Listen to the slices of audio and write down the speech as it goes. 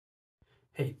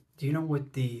Hey, do you know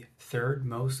what the third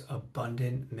most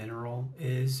abundant mineral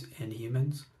is in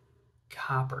humans?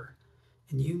 Copper.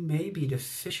 And you may be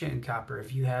deficient in copper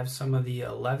if you have some of the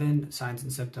 11 signs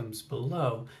and symptoms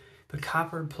below, but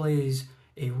copper plays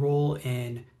a role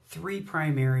in three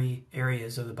primary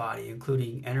areas of the body,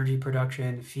 including energy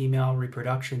production, female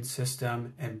reproduction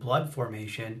system, and blood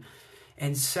formation,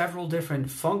 and several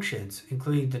different functions,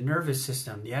 including the nervous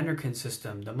system, the endocrine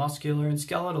system, the muscular and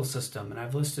skeletal system, and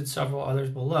I've listed several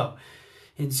others below.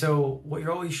 And so what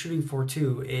you're always shooting for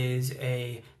too is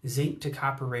a zinc to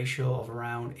copper ratio of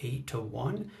around 8 to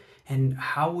 1. And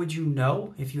how would you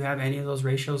know if you have any of those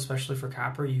ratios, especially for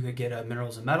copper? You could get a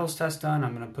minerals and metals test done.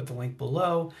 I'm going to put the link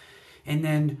below. And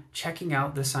then checking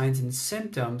out the signs and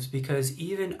symptoms, because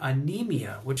even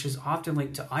anemia, which is often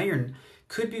linked to iron,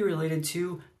 could be related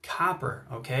to copper,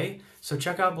 okay? So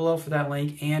check out below for that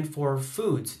link and for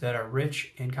foods that are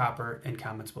rich in copper and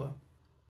comments below.